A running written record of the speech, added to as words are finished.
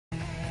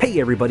Hey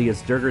everybody,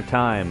 it's Durger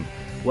time.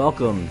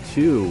 Welcome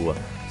to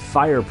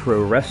Fire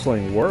Pro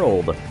Wrestling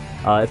World.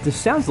 If this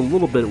sounds a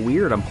little bit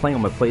weird, I'm playing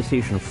on my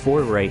PlayStation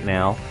 4 right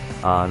now.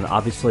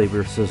 Obviously,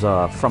 this is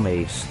from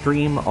a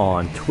stream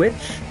on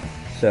Twitch.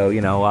 So,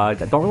 I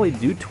don't really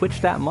do Twitch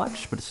that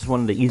much, but this is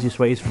one of the easiest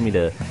ways for me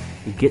to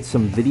get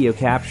some video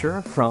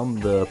capture from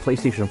the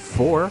PlayStation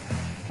 4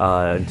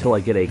 until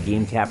I get a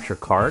game capture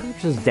card,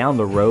 which is down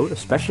the road,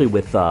 especially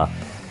with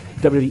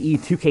WWE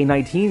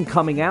 2K19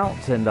 coming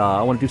out, and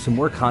I want to do some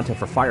more content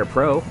for Fire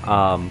Pro.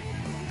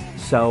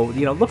 So,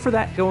 look for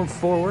that going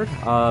forward.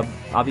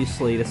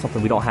 Obviously, that's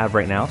something we don't have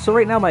right now. So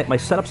right now, my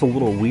setup's a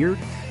little weird.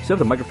 So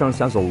the microphone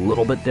sounds a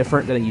little bit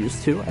different than it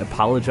used to. I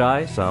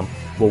apologize.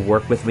 Will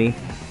work with me,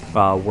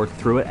 work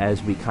through it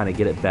as we kind of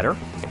get it better.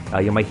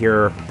 You might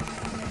hear,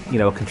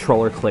 a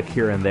controller click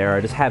here and there. I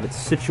just have it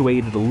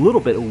situated a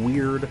little bit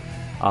weird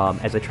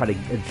as I try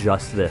to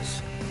adjust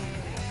this.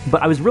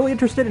 But I was really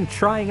interested in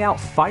trying out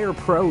Fire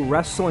Pro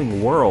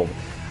Wrestling World,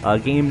 a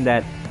game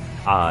that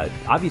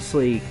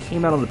obviously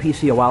came out on the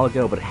PC a while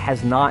ago, but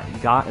has not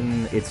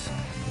gotten its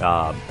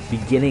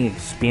beginning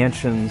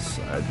expansions.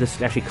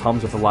 This actually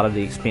comes with a lot of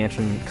the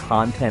expansion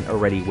content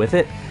already with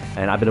it,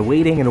 and I've been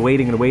waiting and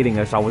waiting and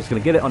waiting. So I was going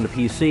to get it on the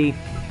PC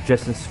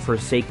just for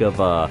sake of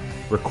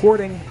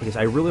recording, because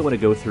I really want to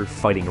go through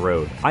Fighting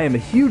Road. I am a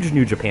huge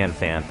New Japan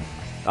fan.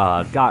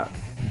 Got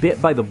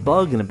bit by the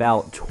bug in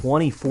about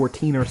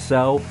 2014 or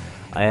so,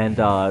 and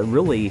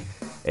really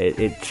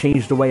it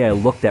changed the way I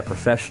looked at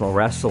professional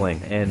wrestling.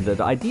 And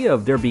the idea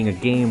of there being a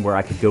game where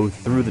I could go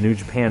through the New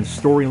Japan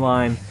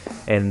storyline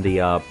and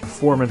the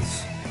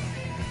performance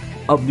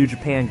of New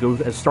Japan,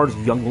 start as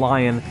a young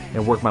lion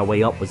and work my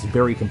way up, was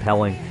very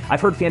compelling. I've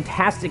heard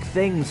fantastic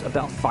things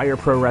about Fire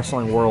Pro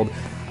Wrestling World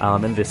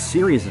and the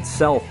series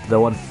itself,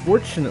 though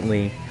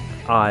unfortunately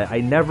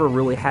I never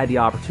really had the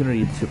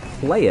opportunity to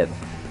play it.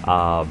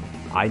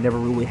 I never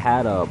really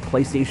had a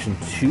PlayStation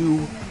 2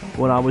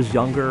 when I was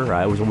younger.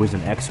 I was always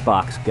an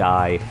Xbox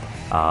guy,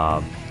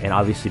 and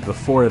obviously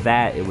before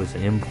that it was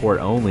an import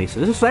only. So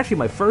this is actually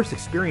my first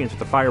experience with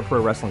the Fire Pro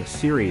Wrestling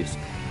series,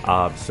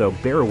 so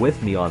bear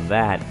with me on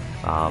that.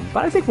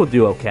 But I think we'll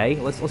do okay.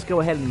 Let's go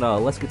ahead and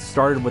let's get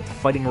started with the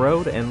Fighting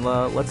Road, and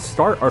let's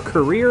start our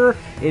career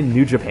in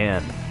New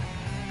Japan.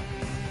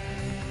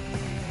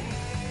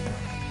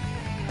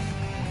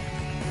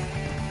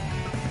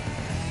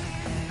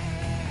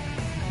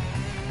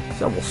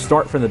 So we'll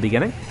start from the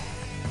beginning,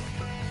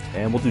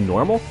 and we'll do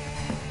normal.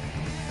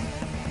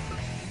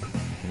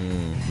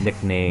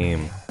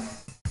 Nickname.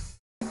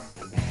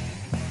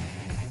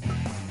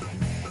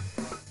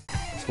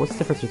 So what's the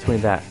difference between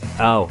that?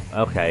 Oh,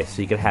 okay,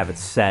 so you could have it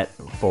set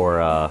for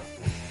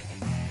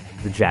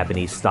the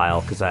Japanese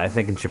style, because I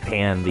think in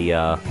Japan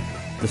the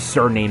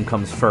surname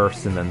comes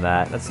first and then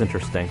that. That's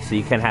interesting. So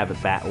you can have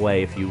it that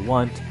way if you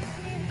want.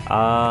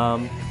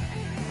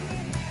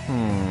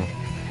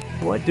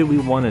 What do we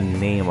want to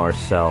name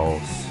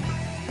ourselves?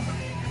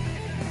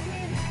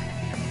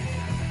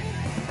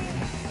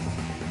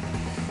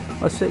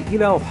 Let's say, they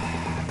don't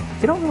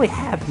really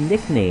have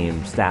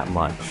nicknames that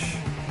much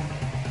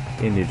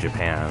in New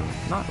Japan.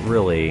 Not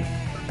really.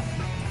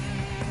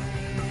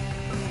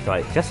 So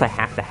I guess I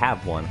have to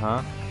have one,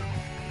 huh?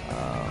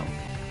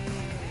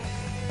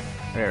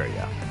 There we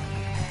go.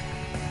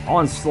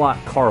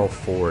 Onslaught Karl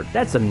Ford.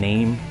 That's a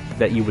name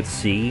that you would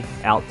see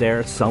out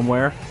there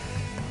somewhere.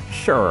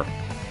 Sure.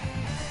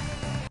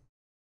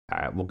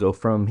 Alright, we'll go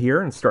from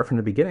here and start from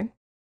the beginning.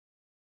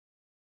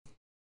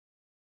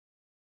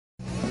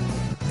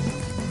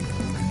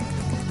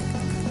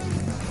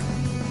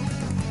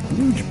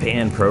 New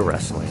Japan Pro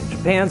Wrestling,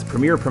 Japan's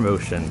premier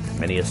promotion.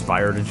 Many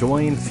aspire to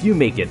join, few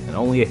make it, and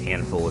only a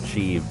handful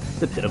achieve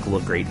the pinnacle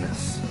of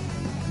greatness.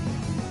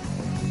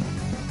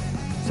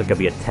 So it's gonna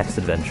be a text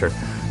adventure.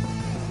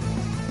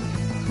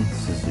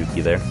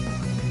 Suzuki there.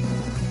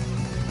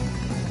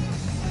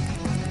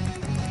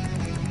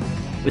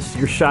 This is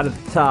your shot at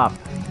the top.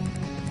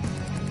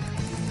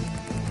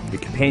 Your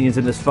companions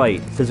in this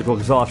fight: physical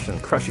exhaustion,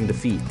 crushing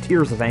defeat,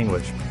 tears of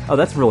anguish. Oh,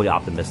 that's really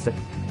optimistic.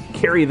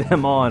 Carry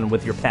them on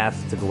with your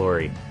path to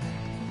glory.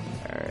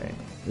 Alright,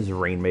 there's a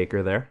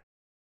Rainmaker there.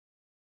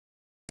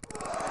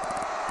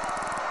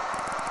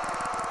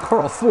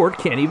 Karl Ford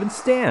can't even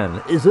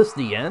stand. Is this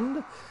the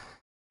end?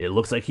 It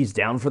looks like he's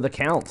down for the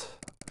count.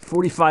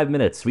 45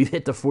 minutes. We've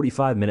hit the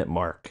 45-minute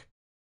mark.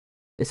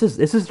 This is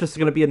just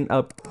going to be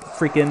a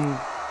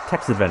freaking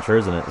text adventure,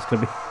 isn't it? It's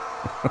going to be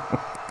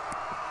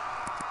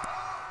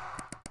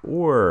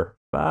 4,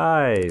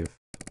 5.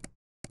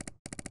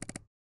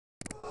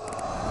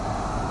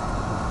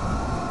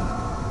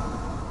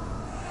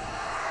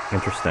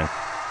 Interesting.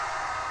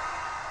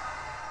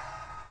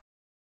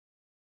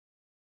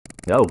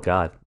 Oh,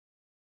 God.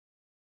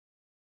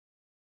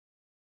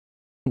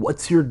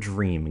 What's your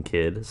dream,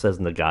 kid? Says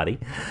Nagata.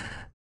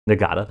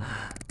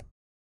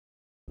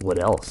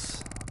 What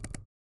else?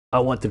 I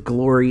want the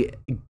glory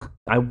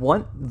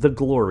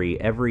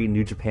every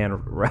New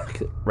Japan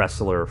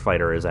wrestler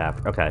fighter is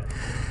after. Okay.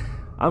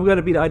 I'm going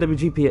to be the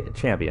IWGP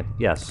champion.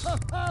 Yes.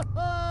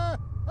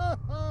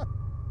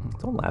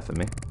 Don't laugh at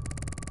me.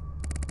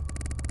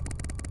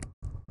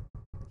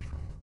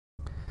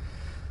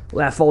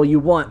 Laugh all you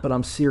want, but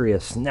I'm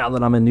serious. Now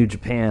that I'm in New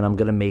Japan, I'm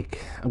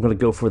gonna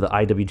go for the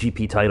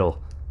IWGP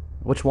title.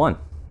 Which one?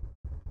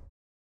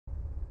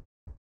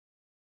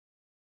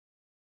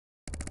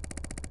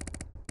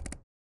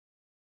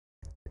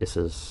 This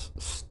is,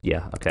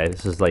 yeah, okay,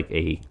 this is like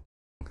a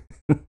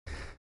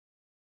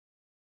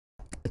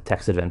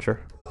text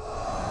adventure.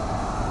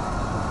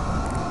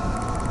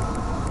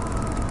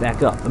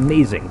 Back up.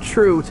 Amazing.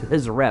 True to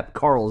his rep,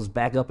 Karl is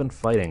back up and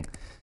fighting.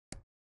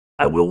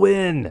 I will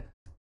win!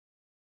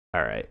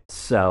 Alright,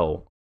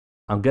 so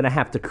I'm gonna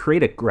have to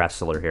create a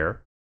wrestler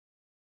here.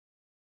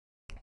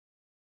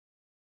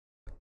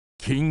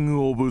 King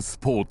of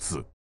Sports.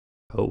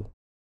 Oh.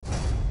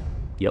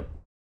 Yep.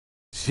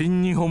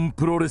 新日本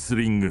プロレス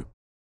リング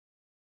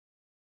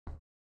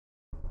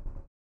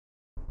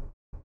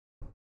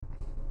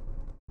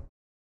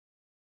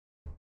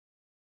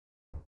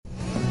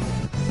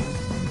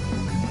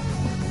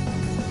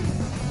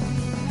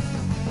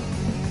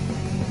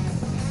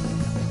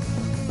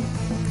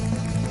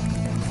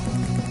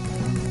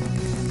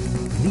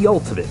The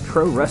ultimate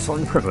pro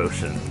wrestling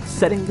promotion,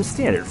 setting the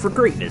standard for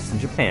greatness in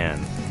Japan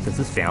since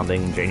its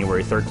founding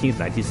January 13th,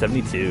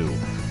 1972.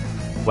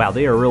 Wow,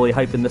 they are really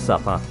hyping this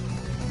up, huh?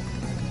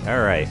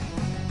 Alright.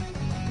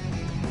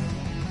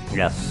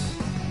 Yes.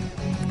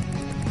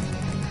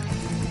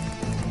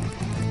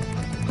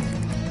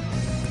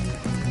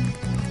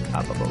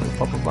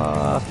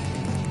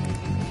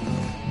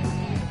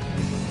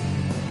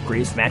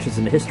 Greatest matches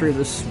in the history of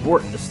the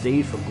sport, the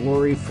stage for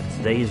glory for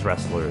today's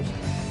wrestlers.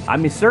 I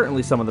mean,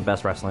 certainly some of the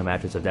best wrestling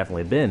matches have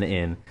definitely been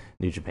in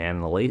New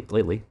Japan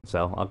lately,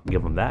 so I'll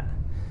give them that.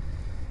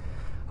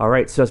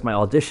 Alright, so it's my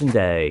audition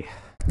day.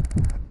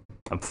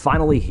 I'm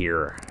finally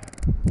here.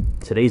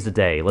 Today's the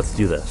day. Let's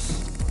do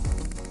this.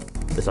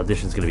 This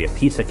audition's gonna be a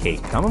piece of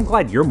cake. I'm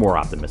glad you're more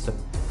optimistic.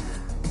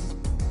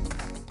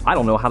 I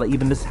don't know how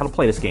to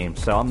play this game,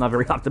 so I'm not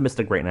very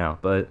optimistic right now,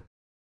 but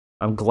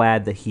I'm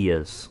glad that he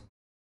is.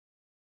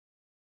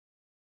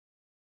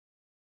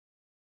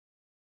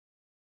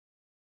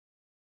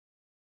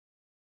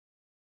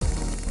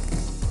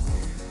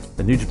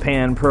 The New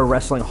Japan Pro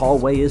Wrestling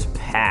hallway is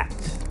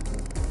packed.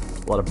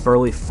 A lot of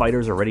burly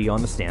fighters already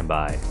on the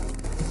standby.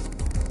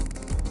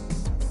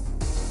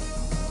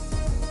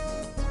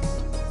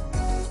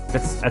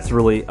 That's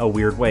really a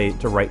weird way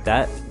to write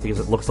that, because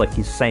it looks like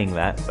he's saying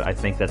that, but I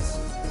think that's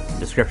the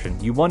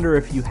description. You wonder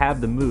if you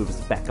have the moves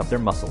to back up their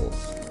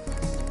muscles.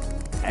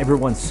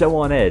 Everyone's so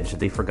on edge that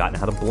they've forgotten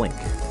how to blink.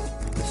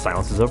 The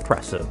silence is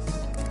oppressive.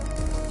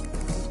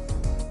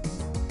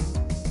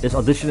 This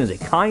audition is a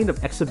kind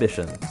of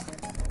exhibition.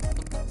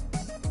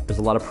 There's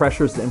a lot of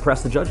pressures to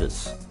impress the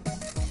judges.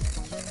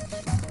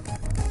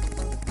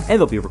 And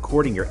they'll be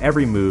recording your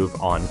every move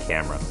on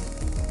camera.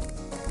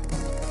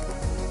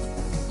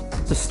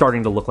 It's just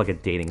starting to look like a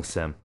dating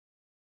sim.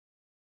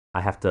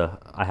 I have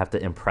to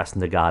impress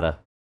Nagata.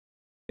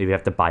 Maybe I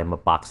have to buy him a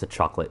box of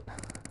chocolate.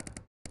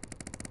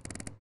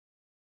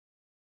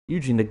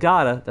 Yuji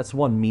Nagata, that's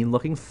one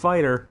mean-looking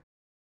fighter.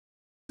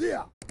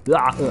 Yeah.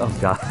 Ah, oh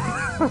god.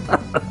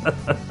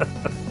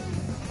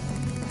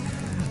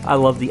 I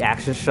love the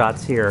action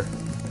shots here.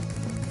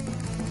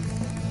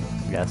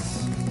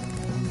 Yes.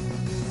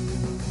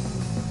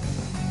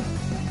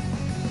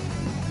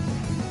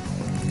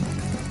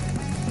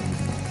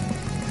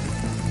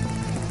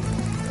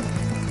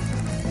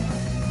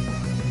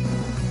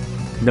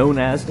 Known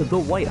as the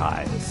White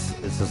Eyes,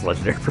 is his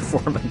legendary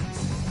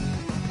performance.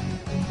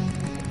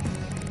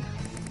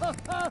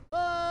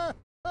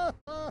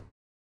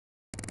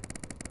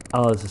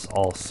 Oh, this is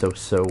all so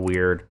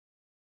weird.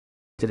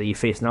 Today you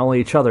face not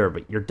only each other,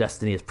 but your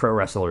destiny as pro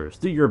wrestlers.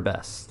 Do your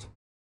best.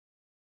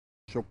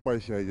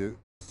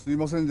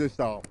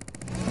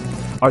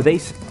 Are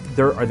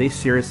they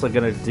seriously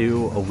gonna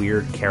do a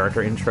weird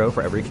character intro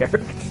for every character,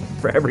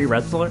 for every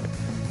wrestler?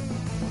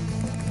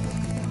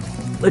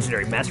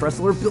 Legendary mass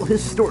wrestler built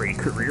his storied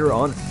career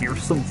on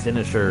fearsome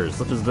finishers,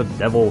 such as the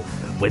Devil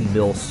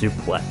Windmill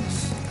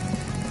Suplex.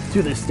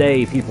 To this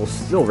day, people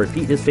still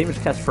repeat his famous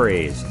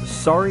catchphrase,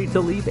 "Sorry to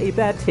leave a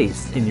bad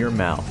taste in your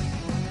mouth."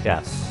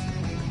 Yes.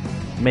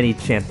 Many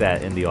chant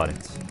that in the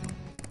audience.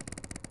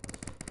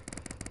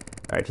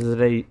 Alright, so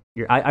today,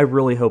 I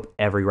really hope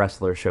every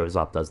wrestler shows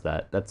up does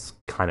that. That's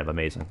kind of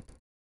amazing.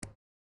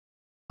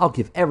 I'll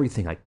give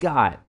everything I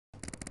got.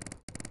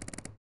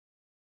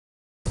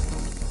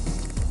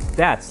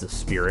 That's the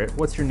spirit.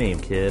 What's your name,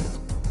 kid?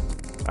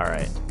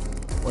 Alright.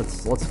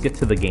 Let's get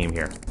to the game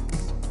here.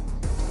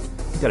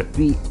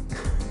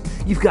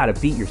 You've gotta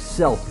beat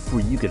yourself before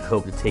you can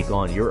hope to take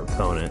on your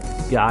opponent.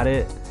 Got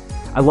it?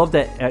 I love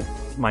that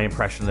my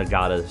impression of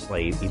Nagata is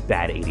like a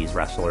bad 80s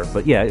wrestler,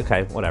 but yeah,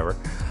 okay, whatever.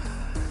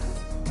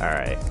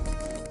 Alright.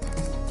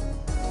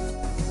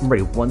 I'm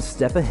ready one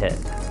step ahead.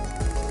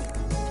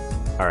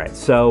 Alright,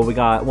 so we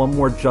got one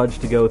more judge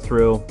to go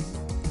through,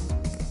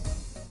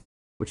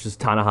 which is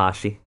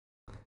Tanahashi.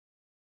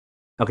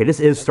 Okay,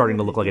 this is starting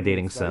to look like a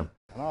dating sim.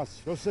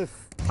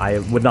 I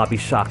would not be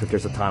shocked if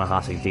there's a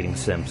Tanahashi dating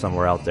sim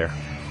somewhere out there.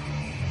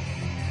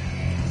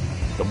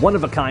 The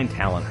one-of-a-kind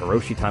talent,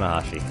 Hiroshi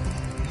Tanahashi,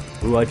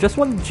 who just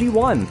won the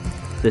G1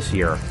 this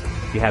year,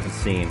 if you haven't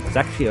seen. It's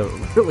actually a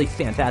really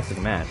fantastic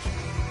match.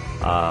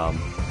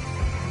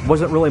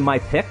 Wasn't really my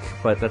pick,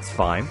 but that's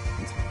fine.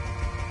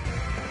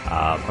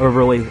 I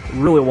really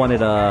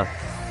wanted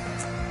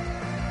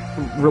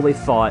really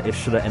thought it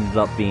should have ended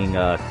up being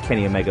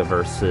Kenny Omega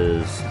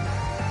versus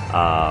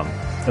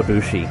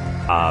Ibushi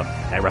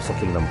at Wrestle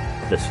Kingdom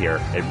this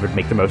year. It would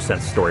make the most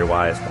sense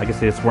story-wise. I guess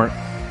they just weren't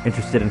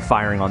interested in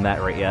firing on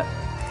that right yet.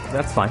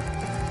 That's fine.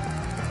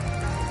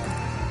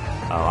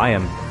 Oh, I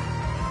am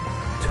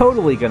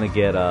totally gonna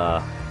get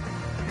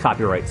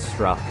copyright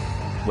struck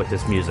with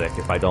this music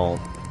if I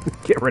don't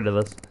get rid of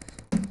this.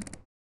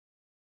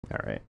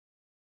 Alright.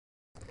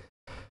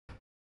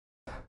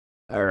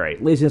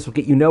 Alright, laziness will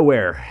get you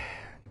nowhere.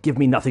 Give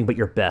me nothing but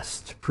your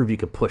best. Prove you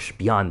can push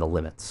beyond the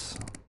limits.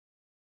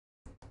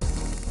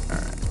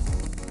 Alright.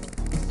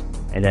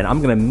 And then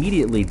I'm going to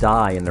immediately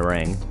die in the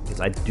ring, because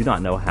I do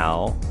not know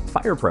how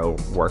Fire Pro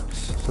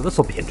works. So this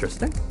will be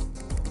interesting.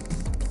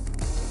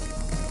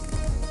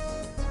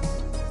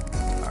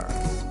 Alright.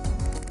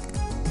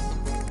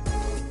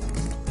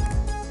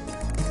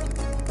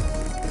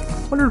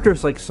 I wonder if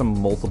there's like some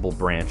multiple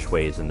branch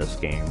ways in this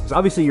game. Because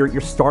obviously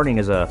you're starting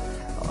as a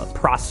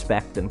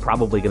prospect and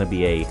probably going to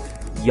be a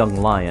young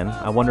lion.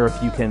 I wonder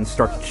if you can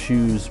start to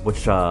choose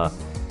which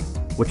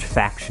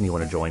faction you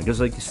want to join, because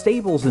like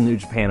stables in New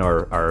Japan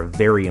are a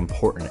very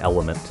important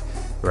element,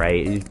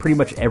 right? Pretty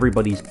much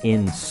everybody's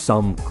in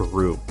some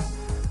group,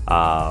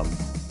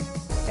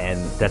 and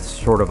that's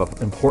sort of an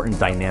important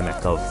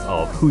dynamic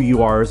of who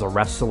you are as a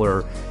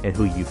wrestler and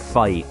who you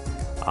fight.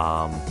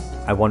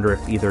 I wonder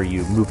if either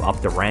you move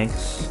up the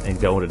ranks and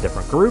go into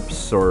different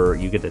groups, or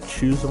you get to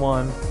choose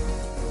one.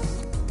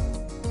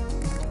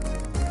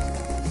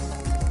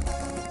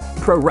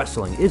 Pro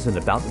wrestling isn't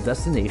about the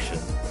destination.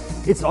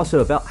 It's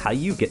also about how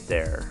you get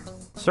there.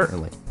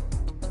 Certainly.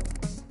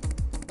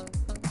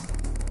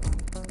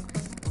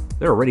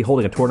 They're already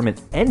holding a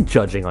tournament and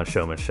judging on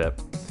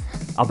showmanship.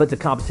 I'll bet the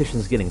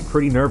competition's getting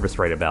pretty nervous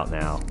right about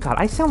now. God,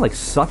 I sound like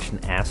such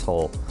an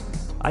asshole.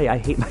 I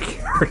hate my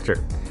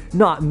character.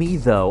 Not me,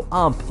 though.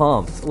 I'm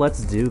pumped.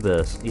 Let's do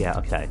this. Yeah,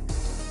 okay.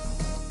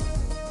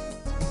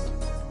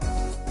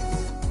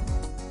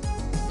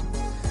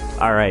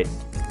 Alright.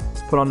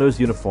 Put on those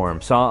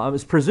uniforms. So I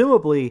was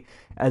presumably,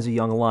 as a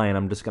young lion,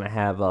 I'm just going to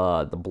have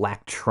the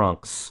black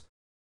trunks,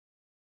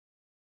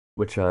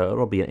 which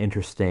it'll be an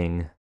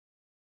interesting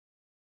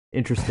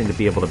to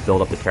be able to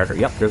build up the character.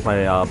 Yep, there's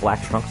my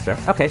black trunks there.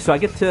 Okay, so I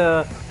get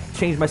to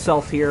change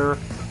myself here,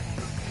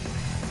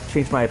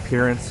 change my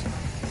appearance.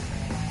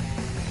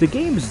 The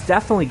game's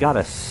definitely got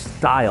a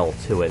style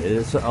to it.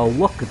 It's a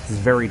look that's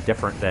very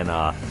different than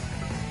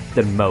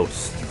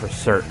most, for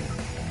certain.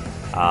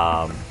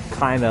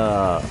 Kind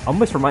of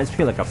almost reminds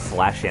me of like a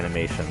Flash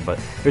animation, but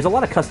there's a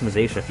lot of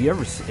customization. If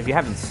you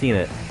haven't seen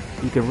it,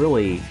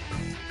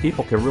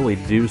 people can really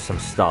do some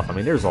stuff. I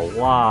mean, there's a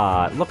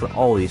lot. Look at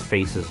all these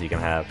faces you can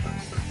have.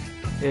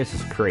 This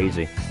is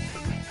crazy.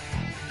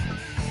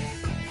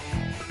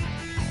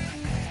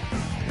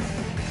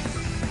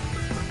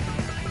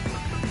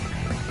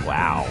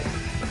 Wow.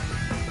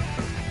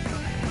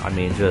 I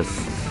mean,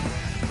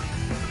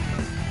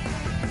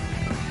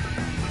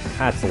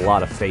 that's a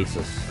lot of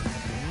faces.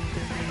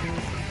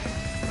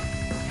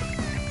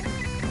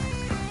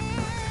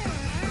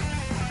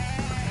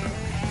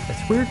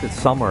 It's weird that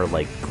some are,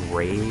 like,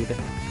 grayed.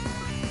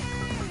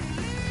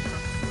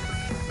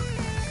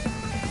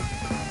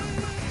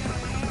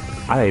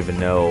 I don't even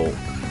know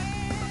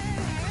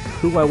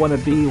who I want to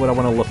be, what I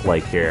want to look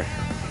like here.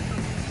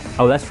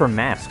 Oh, that's for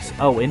masks.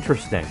 Oh,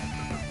 interesting.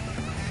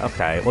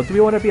 Okay, well, do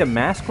we want to be a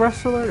mask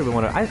wrestler? Do we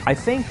want to... I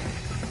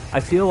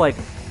feel like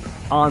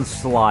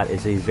Onslaught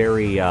is a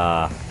very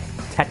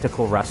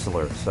technical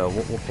wrestler, so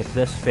we'll pick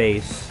this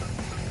face.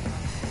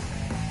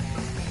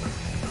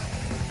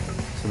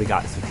 So we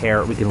got some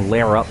hair. We can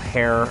layer up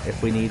hair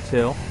if we need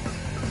to.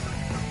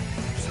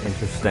 Just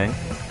interesting.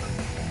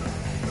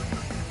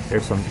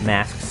 There's some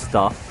mask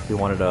stuff. We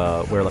wanted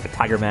to wear like a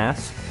tiger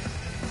mask.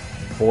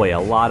 Boy,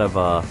 a lot of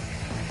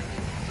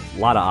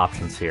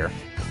options here.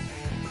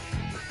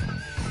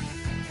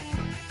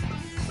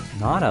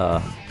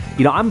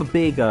 I'm a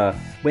big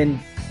when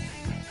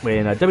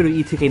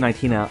WWE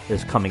 2K19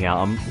 is coming out,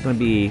 I'm going to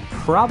be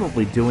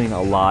probably doing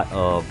a lot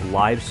of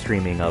live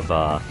streaming of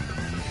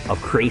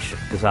creation,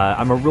 because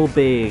I'm a real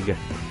big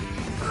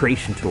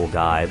creation tool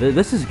guy.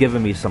 This has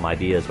given me some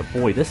ideas, but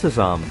boy, this is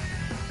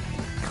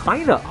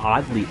kind of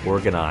oddly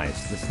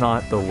organized. It's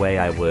not the way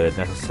I would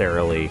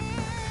necessarily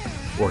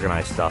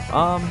organize stuff.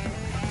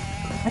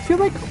 I feel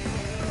like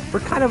we're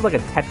kind of like a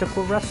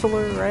technical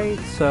wrestler, right?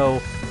 So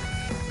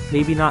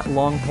maybe not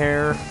long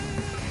hair.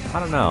 I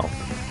don't know.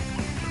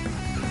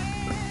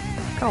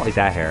 Kind of like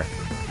that hair.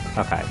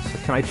 Okay, so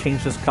can I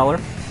change this color?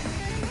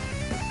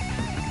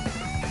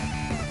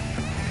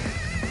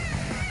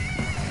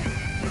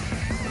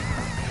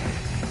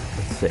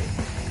 Let's see.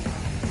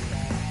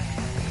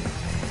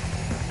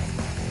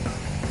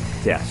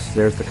 Yes,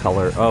 there's the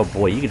color. Oh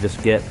boy, you could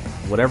just get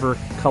whatever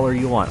color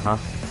you want, huh?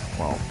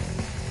 Well,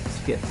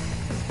 let's get...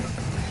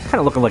 It's kind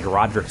of looking like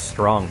Roderick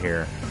Strong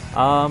here.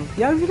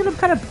 Yeah, you're gonna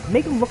kind of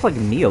make him look like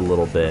me a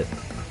little bit.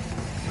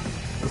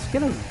 Let's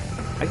get a...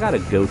 I got a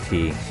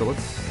goatee, so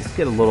let's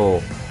get a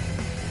little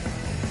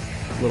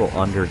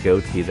under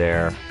goatee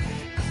there.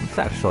 It's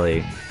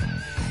actually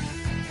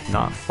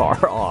not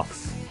far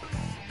off.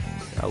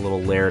 Got a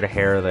little layered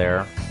hair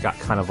there. Got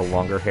kind of a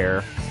longer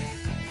hair.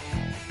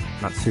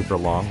 Not super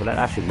long, but that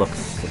actually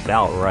looks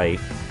about right.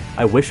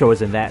 I wish I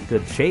was in that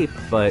good shape,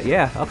 but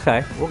yeah,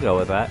 okay, we'll go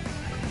with that.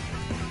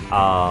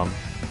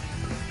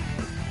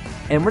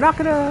 And we're not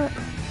gonna...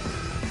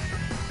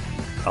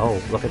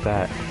 Oh, look at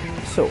that.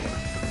 So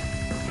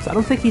I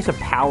don't think he's a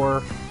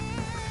power.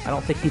 I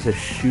don't think he's a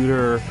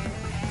shooter.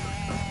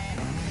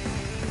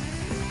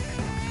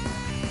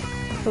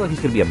 I feel like he's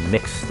gonna be a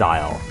mixed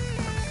style.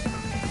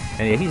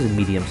 And yeah, he's a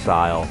medium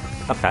style.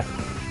 Okay.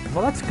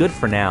 Well, that's good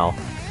for now.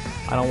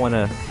 I don't want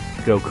to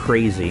go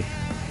crazy.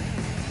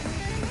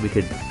 We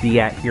could be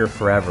at here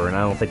forever, and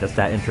I don't think that's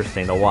that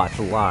interesting to watch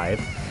live.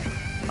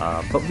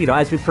 But, you know,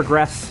 as we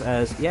progress,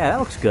 yeah, that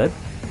looks good.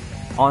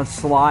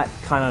 Onslaught,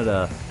 kind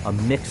of a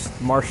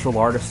mixed martial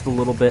artist a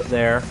little bit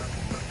there.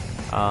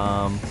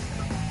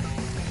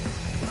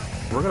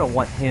 We're going to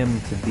want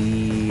him to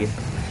be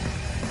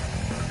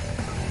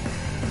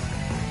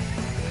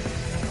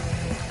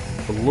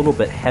a little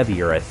bit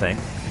heavier, I think.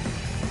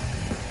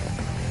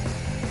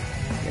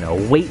 You know,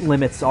 weight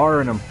limits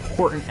are an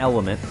important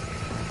element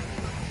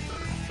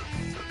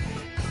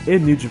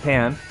in New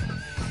Japan.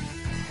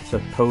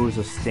 Suppose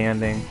a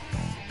standing.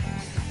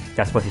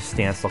 That's what his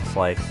stance looks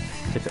like.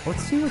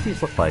 Let's see what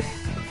these look like.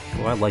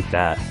 Oh, I like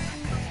that.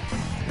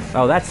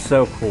 Oh, that's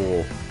so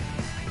cool.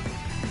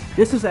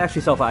 This is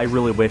actually something I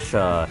really wish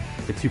the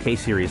 2K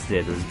series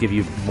did, was give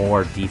you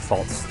more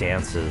default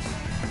stances.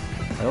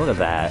 Like, look at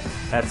that.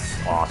 That's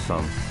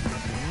awesome.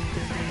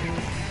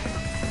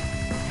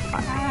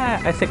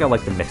 I think I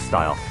like the mixed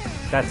style.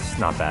 That's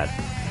not bad.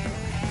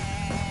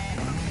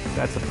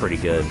 That's a pretty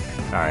good...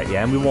 Alright,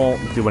 yeah, and we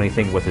won't do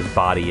anything with his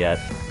body yet,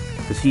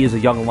 because he is a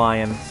young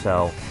lion,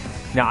 so...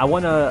 Now, I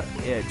want to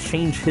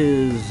change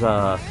his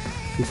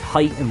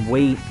height and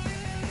weight.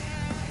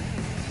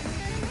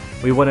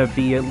 We want to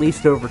be at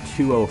least over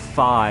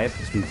 205,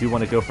 because we do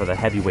want to go for the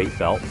heavyweight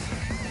belt.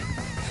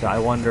 So I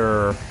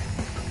wonder...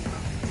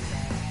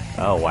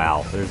 Oh,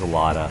 wow, there's a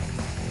lot of...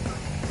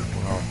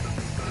 Well...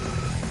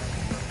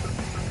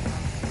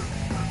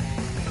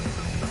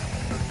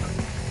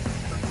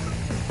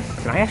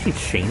 Can I actually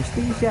change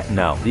these yet?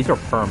 No, these are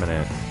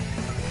permanent.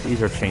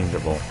 These are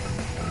changeable.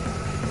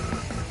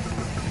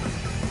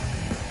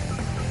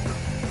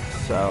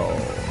 So...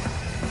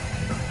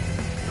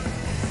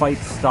 Fight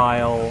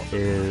style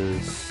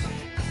is...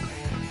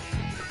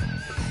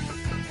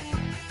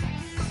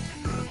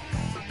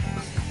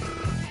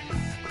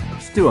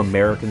 Let's do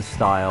American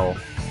style.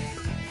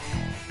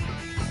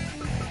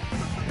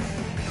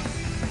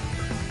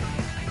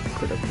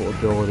 Critical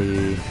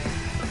ability...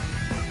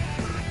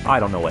 I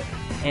don't know what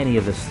any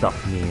of this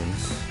stuff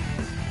means.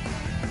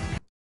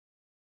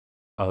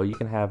 Oh, you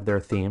can have their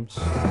themes.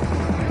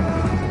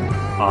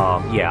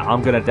 Yeah,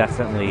 I'm gonna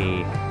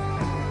definitely...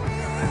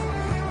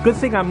 Good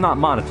thing I'm not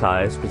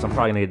monetized, because I'm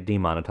probably gonna get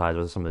demonetized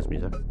with some of this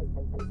music.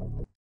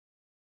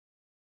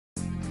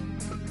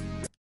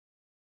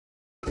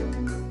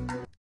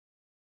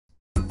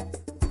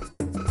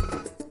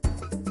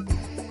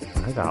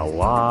 I got a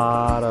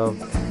lot of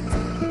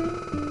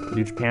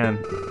New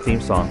Japan theme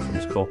songs, which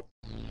is cool.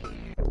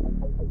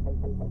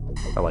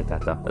 I like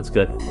that, though. That's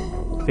good.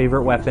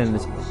 Favorite weapon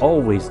is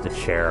always the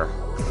chair.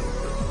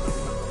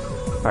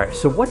 Alright,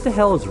 so what the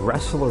hell is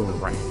wrestler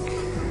rank?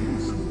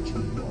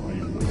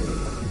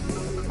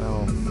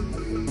 Well...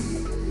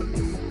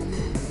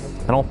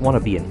 I don't want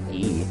to be an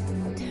E.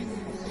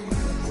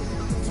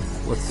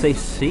 Let's say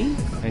C?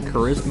 And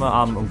charisma,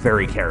 I'm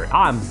very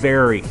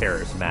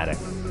charismatic.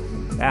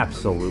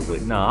 Absolutely.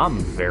 No, I'm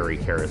very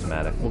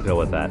charismatic. We'll go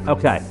with that.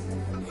 Okay.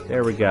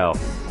 There we go.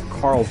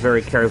 Karl's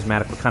very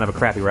charismatic, but kind of a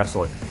crappy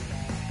wrestler.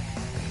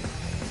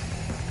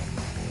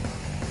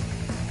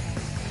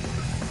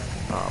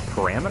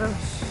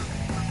 Parameters?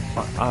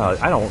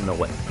 I don't know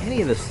what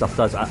any of this stuff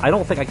does. I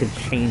don't think I can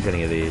change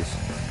any of these,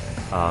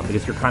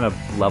 because you're kind of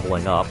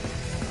leveling up.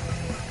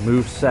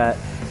 Moveset,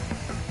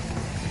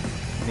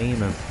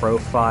 name and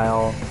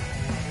profile,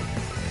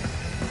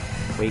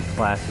 weight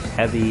class is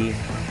heavy.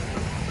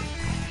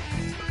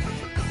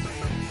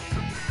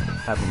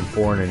 Have him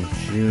born in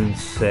June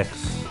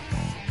 6th,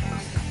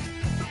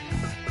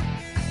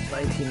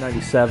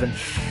 1997.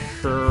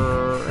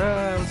 Sure,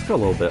 let's go a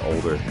little bit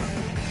older.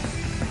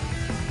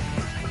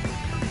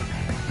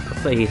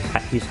 Say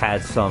he's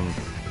had some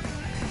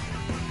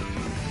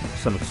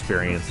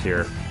experience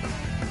here,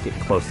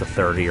 getting close to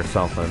 30 or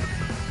something,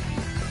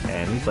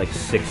 and he's like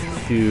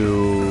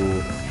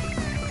 6'2",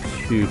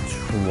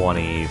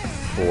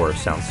 224.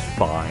 Sounds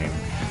fine.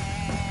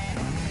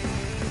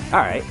 All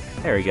right,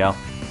 there we go.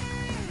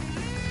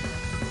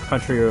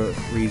 Country or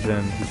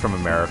region? He's from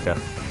America.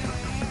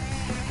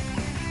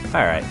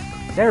 Alright.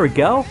 There we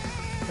go.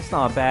 That's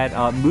not bad.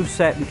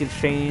 Moveset we can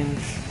change.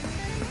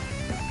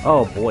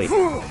 Oh boy.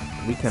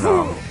 We can,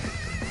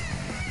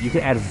 you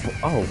can add...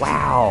 Oh,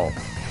 wow.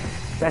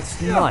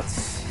 That's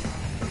nuts.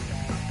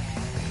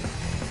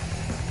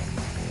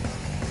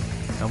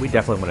 And we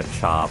definitely want to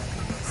chop,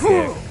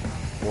 kick,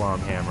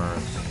 forearm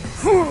hammers.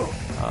 Oh,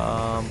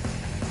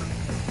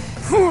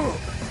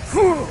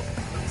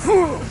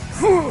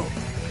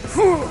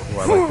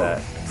 I like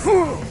that.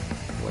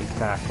 Leg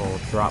tackle,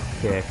 drop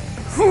kick.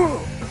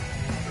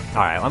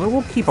 Alright, I mean,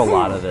 we'll keep a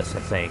lot of this, I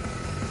think.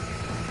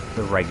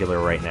 The regular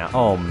right now.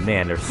 Oh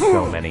man, there's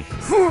so many.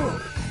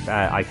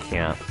 I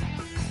can't.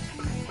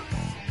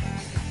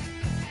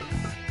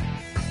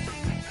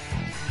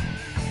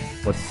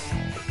 What's...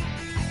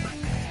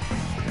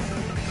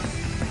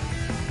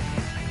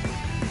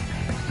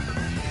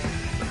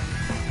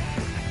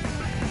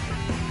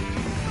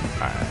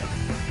 Alright.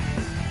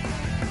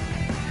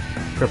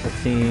 Triple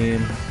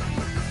team.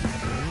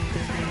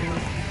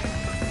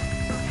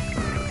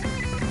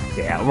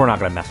 Yeah, we're not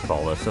gonna mess with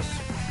all this.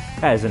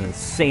 That is an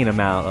insane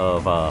amount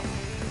of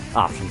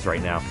options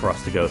right now for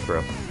us to go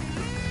through.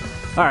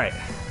 Alright,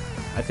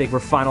 I think we're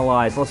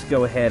finalized. Let's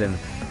go ahead and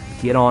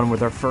get on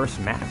with our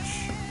first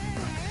match.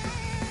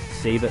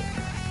 Save it.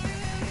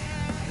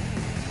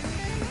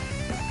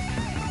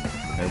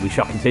 And we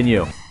shall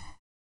continue.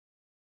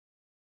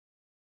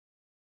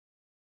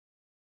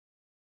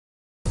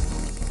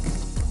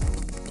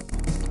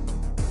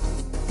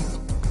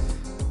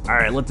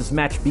 Alright, let this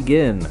match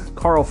begin.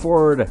 Karl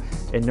Ford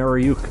and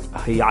Noriyuki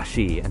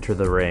Hayashi enter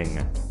the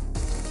ring.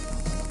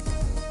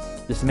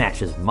 This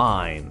match is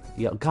mine.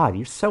 Yo, God,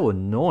 you're so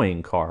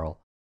annoying, Karl.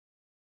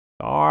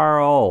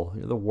 Karl,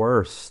 you're the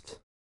worst.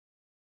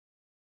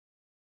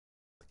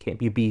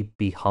 Can't you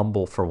be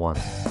humble for once?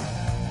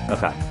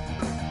 Okay.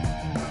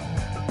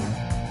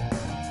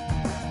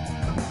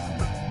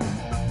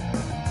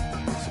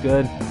 It's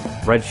good.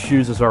 Red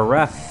Shoes is our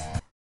ref.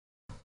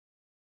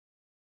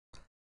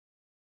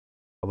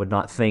 I would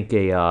not think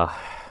a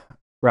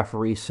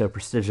referee so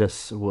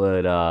prestigious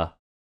would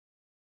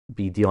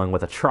be dealing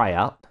with a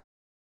tryout.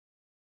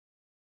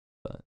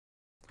 But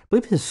I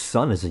believe his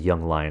son is a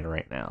young lion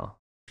right now,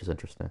 which is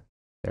interesting.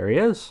 There he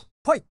is.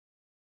 Fight.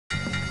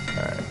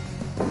 Alright.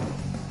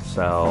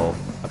 So,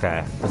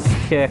 okay. This is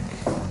a kick.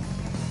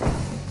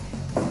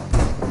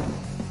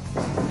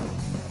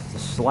 It's a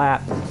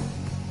slap.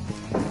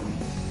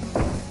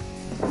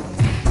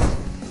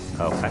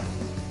 Okay.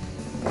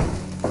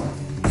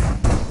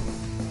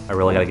 I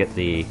really gotta get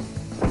the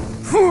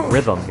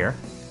rhythm here.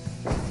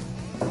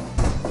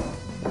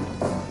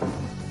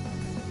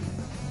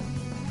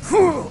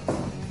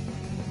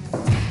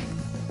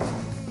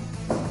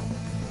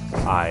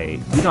 I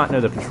do not know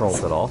the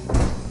controls at all.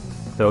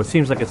 Though it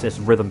seems like it's just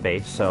rhythm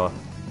based, so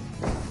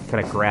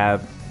kind of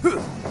grab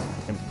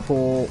and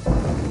pull.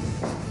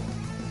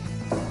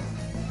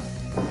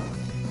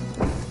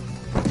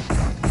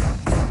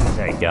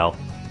 There you go.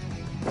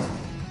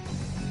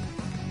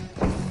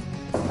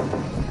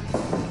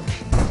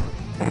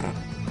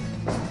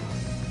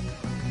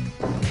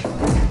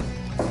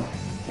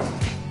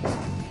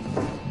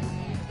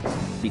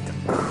 Beat the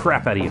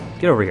crap out of you.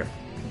 Get over here.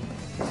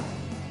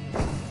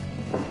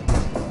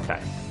 Okay.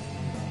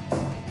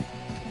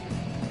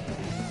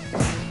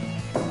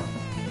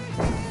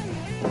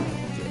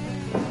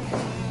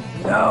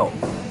 No.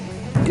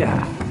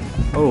 Yeah.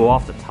 Oh,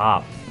 off the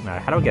top. Now,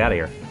 how do I get out of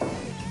here?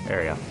 There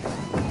we go.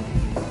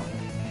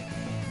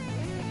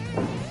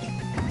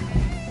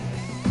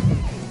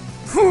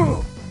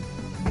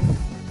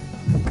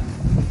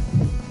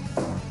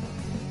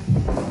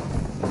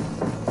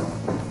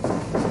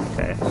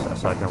 Okay,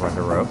 so I can run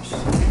the ropes.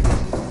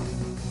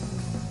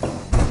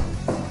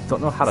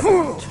 Don't know how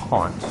to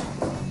taunt.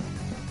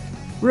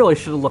 Really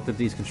should have looked at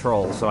these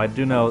controls, so I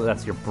do know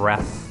that's your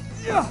breath.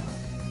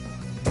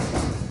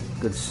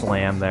 Good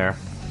slam there.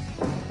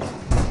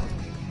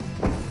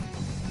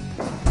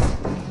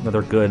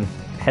 Another good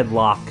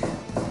headlock.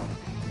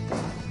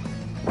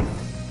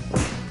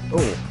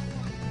 Oh.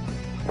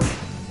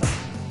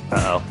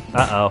 Uh-oh.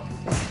 Uh-oh.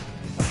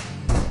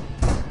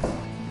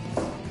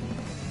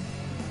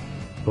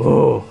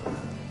 Oh.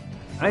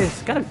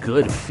 It's got a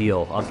good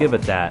feel. I'll give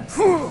it that.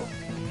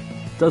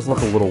 It does look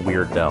a little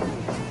weird, though.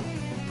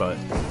 But...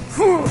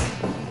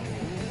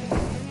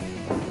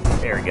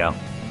 there we go.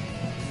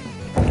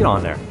 Get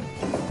on there.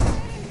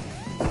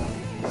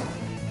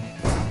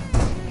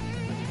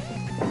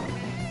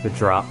 Good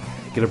drop.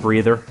 Get a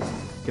breather.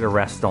 Get a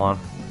rest on.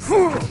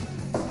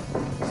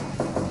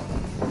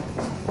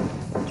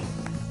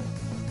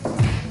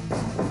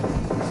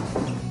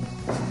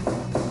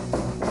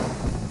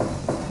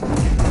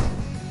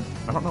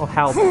 I don't know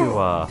how to,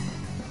 oh,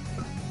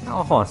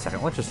 hold on a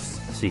second. Let's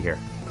just see here.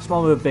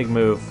 Small move, big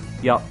move.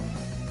 Yup.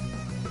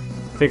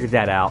 Figured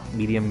that out.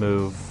 Medium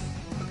move.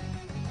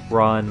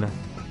 Run.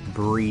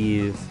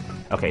 Breathe.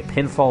 Okay,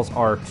 pinfalls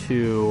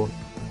R2.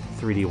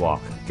 3D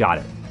walk. Got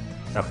it.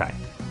 Okay.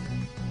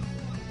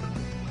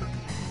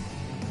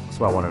 That's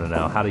what I wanted to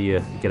know. How do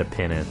you get a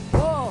pin in?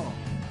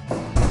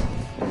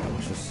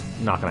 Which is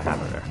not going to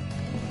happen there.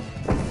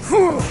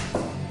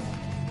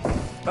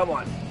 Come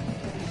on.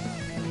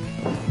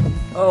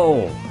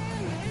 Oh.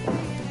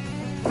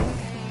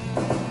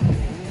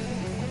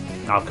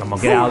 Oh, come on,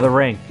 get out of the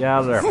ring. Get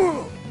out of there.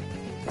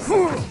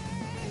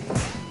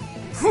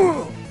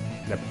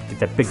 Get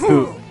that big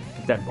boot.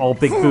 Get that all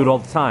big boot all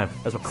the time.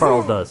 That's what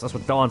Karl does. That's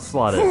what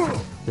Onslaught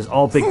is. Just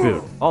all big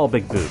boot. All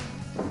big boot.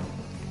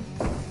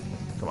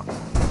 Come on.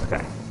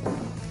 Okay.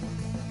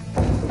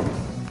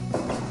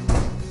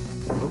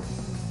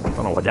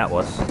 Don't know what that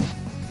was.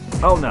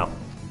 Oh, no.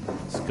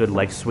 It's a good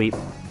leg sweep.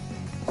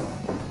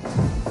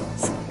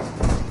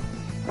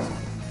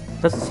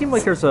 Doesn't seem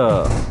like there's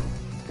an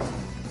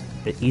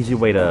easy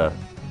way to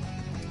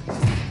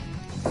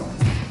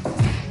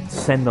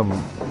send them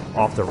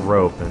off the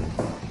rope and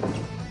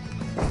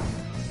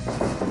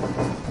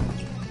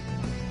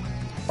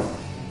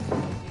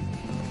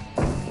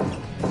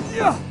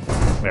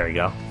there you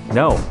go.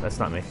 No, that's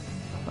not me.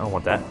 I don't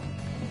want that.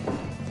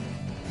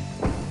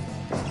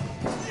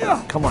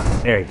 Come on.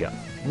 There you go.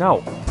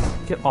 No.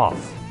 Get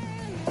off.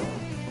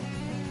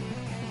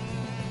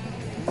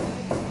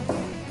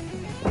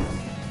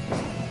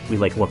 We,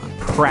 like, look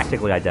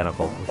practically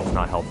identical, which is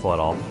not helpful at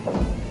all.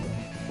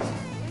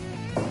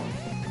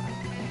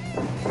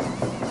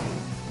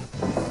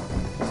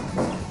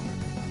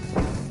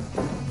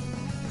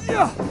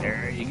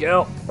 There you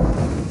go.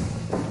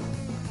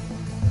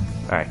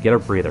 Alright, get a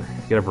breather.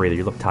 Get a breather.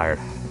 You look tired.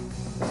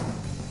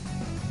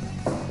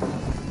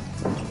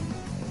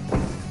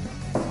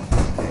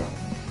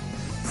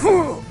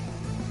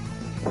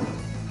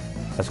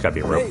 That's gotta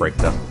be a rope break,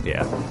 though.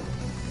 Yeah.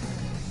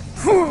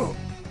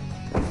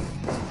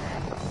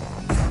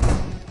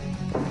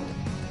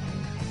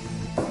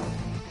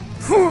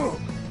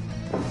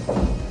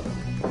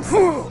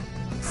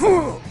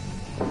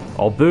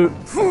 All boot.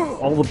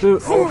 All the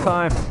boot. All the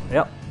time.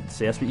 Yep.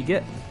 See, that's what you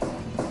get.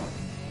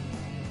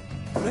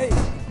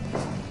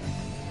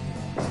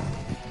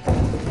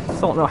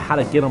 Still don't know how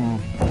to get him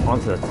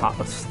onto the top,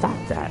 but stop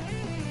that.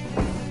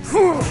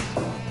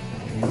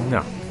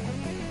 No.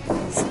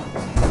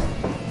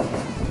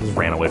 Just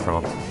ran away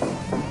from him.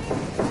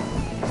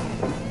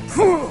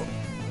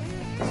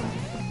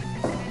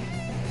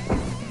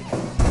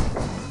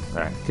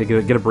 Alright,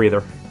 get a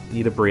breather.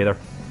 Need a breather.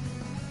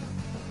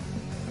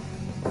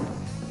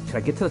 Can I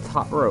get to the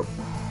top rope?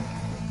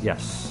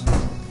 Yes.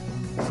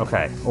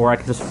 Okay, or I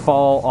can just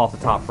fall off the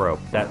top rope.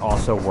 That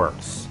also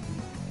works.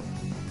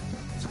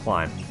 Let's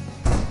climb.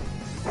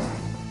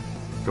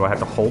 Do I have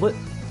to hold it?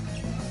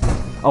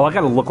 Oh, I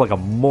gotta look like a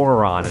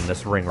moron in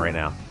this ring right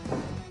now.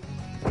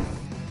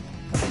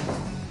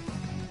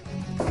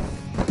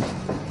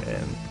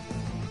 And...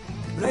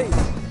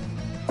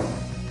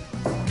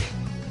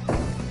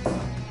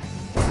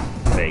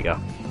 there you go.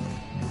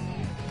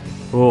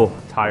 Oh,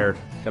 tired.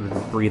 Got a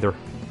breather.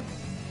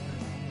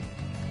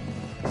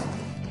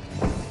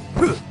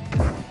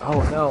 Oh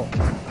no.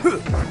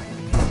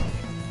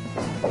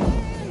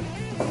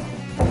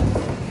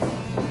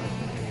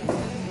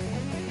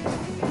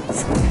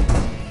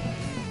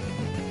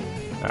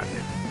 Alright.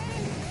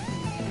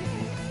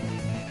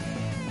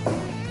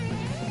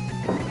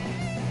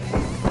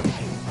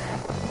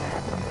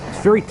 It's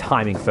very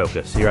timing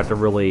focused, so you have to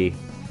really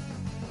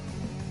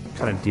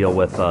kind of deal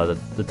with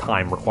the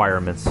time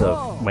requirements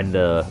of when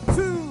to...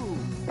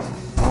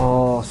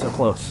 Oh, so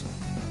close.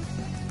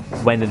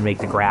 When to make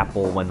the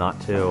grapple, when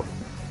not to.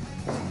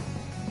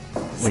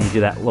 When you do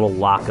that little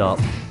lock-up,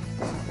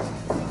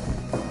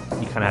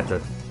 you kind of have to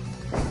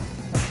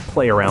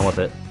play around with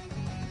it.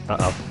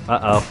 Uh-oh.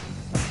 Uh-oh.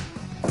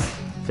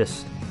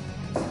 Fist.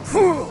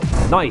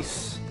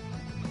 Nice!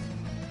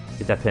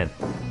 Get that pin.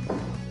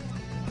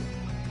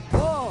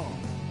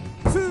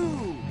 1,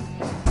 2.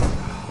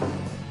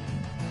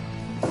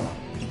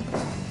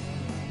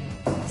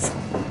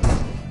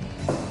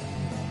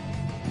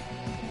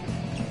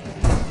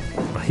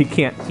 He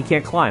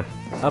can't climb.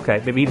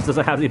 Okay, maybe he just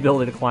doesn't have the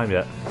ability to climb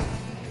yet.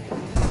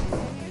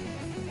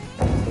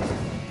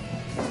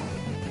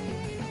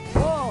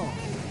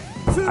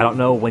 I don't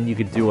know when you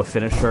could do a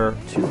finisher.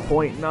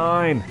 2.9.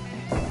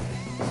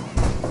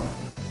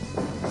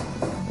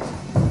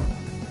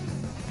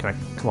 Can I?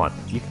 Come on.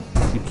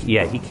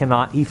 Yeah, he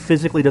cannot. He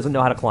physically doesn't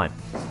know how to climb.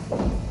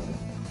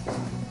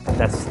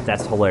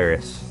 That's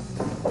hilarious.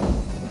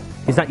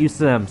 He's not used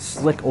to them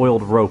slick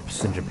oiled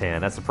ropes in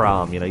Japan. That's the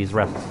problem. You know, he's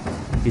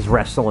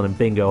wrestling in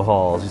bingo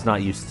halls. He's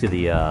not used to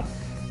the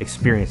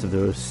experience of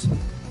those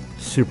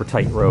super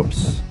tight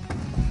ropes.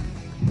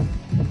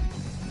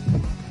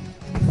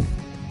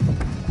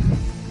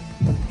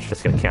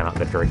 Just gonna count out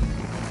victory.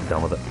 I'm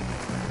done with it.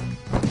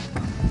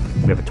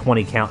 We have a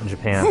 20 count in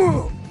Japan.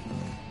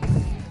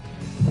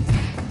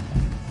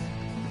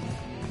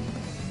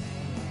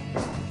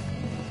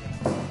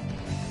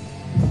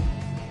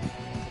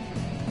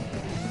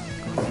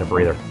 A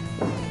breather.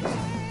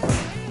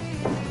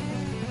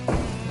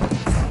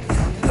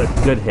 A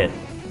good hit.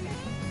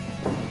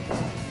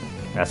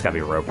 That's gotta be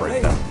a rope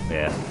break, though.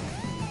 Yeah.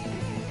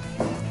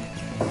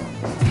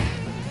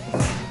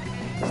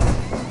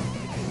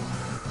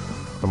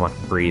 Come on,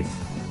 breathe.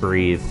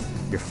 Breathe.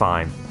 You're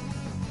fine.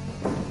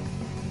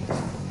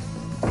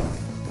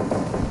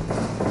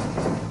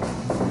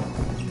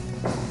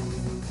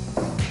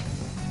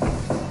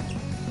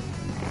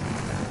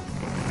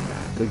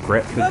 Good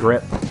grip, good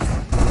grip.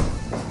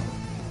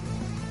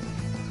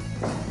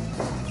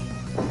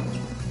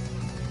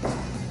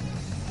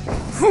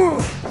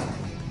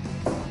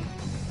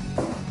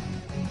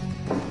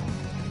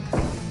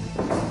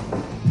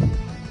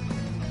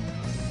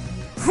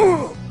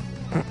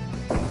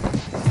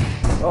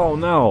 Oh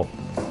no!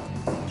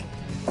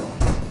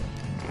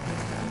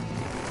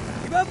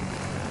 Give up.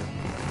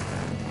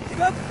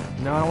 Give up.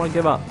 No, I don't want to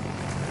give up.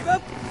 Give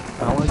up.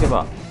 I don't want to give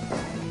up.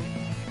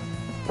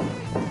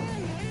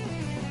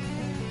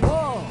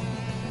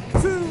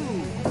 1, 2.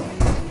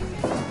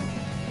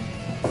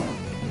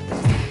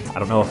 I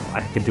don't know if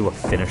I can do a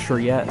finisher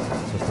yet.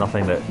 So it's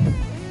nothing that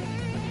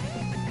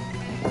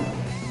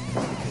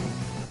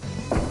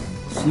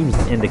seems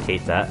to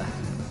indicate that.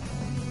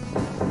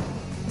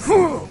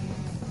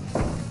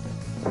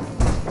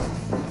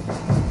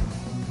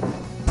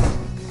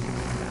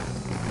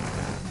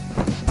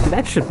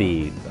 That should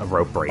be a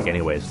rope break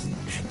anyways.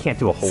 She can't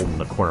do a hold in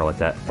the corner like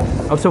that.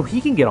 Oh, so he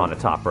can get on the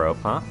top rope,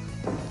 huh?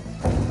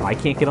 I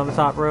can't get on the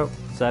top rope?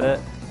 Is that it?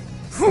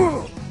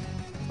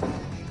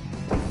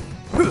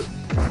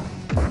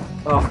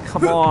 Oh,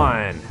 come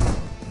on!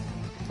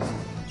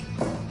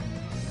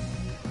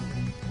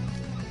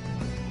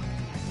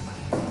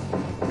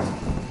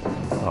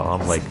 Oh,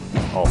 I'm like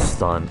all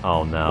stunned.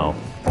 Oh no.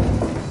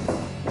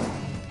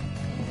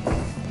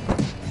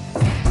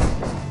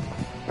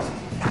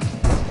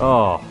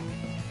 Oh.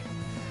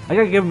 I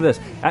gotta give him this.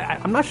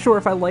 I'm not sure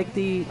if I like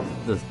the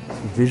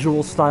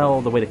visual style,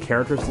 the way the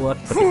characters look,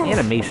 but the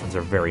animations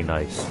are very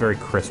nice, very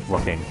crisp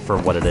looking for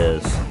what it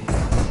is.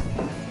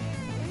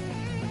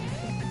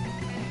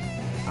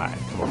 Alright,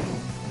 come on.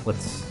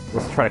 Let's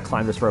try to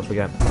climb this rope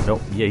again.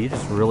 Nope, yeah, you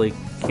just really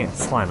can't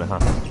climb it, huh?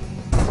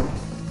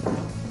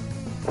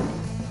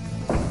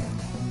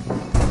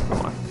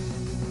 Come on.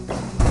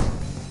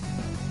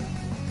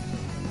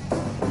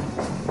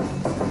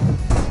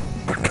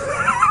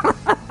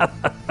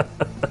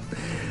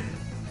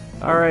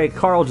 Alright,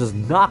 Karl just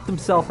knocked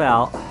himself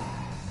out.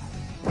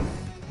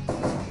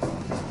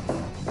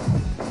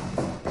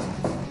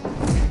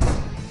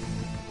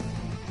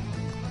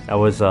 That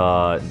was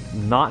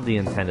not the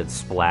intended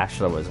splash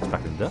that I was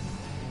expecting to do.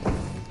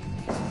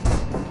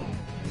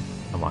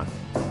 Come on.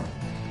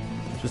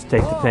 Just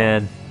take the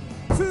pin.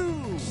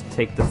 Just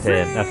take the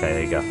pin. Okay,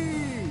 there you go.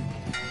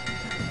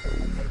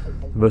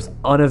 The most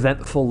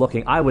uneventful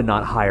looking. I would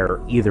not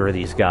hire either of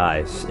these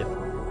guys if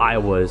I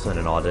was in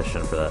an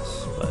audition for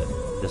this, but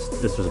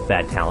this was a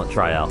bad talent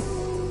tryout.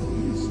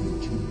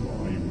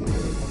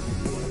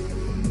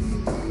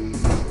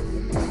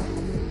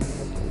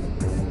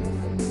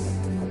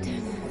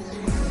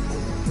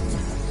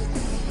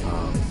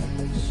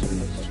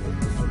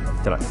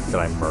 Did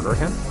I murder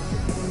him?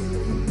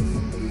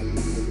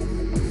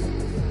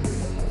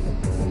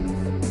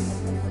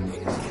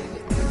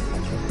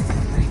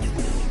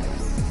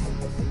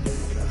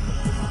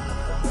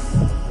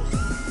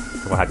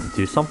 Do I have to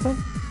do something?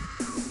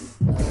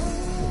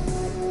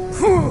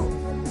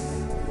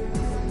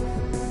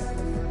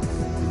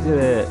 I did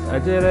it! I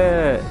did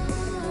it!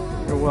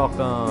 You're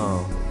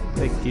welcome.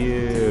 Thank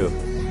you.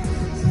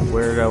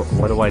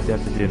 What do I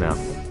have to do now?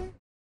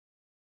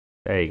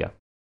 There you go.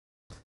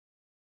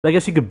 I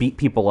guess you could beat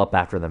people up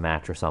after the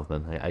match or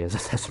something. I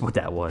guess that's what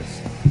that was.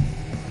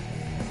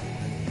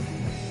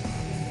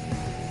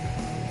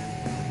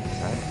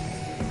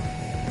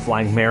 Right.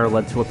 Flying mare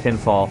led to a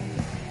pinfall.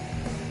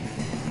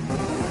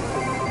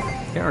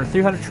 There are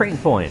 300 training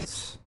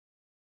points.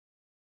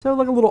 So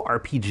like a little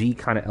RPG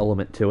kind of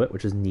element to it,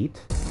 which is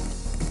neat.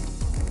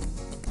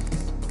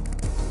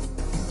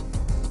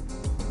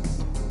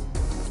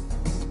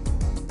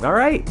 All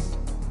right.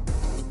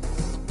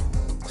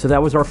 So that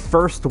was our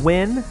first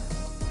win.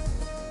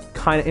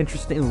 Kind of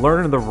interesting.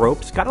 Learning the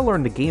ropes. Got to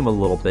learn the game a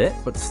little bit,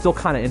 but still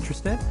kind of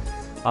interesting.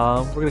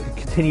 We're going to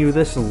continue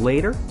this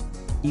later.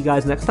 See you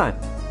guys next time.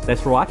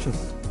 Thanks for watching.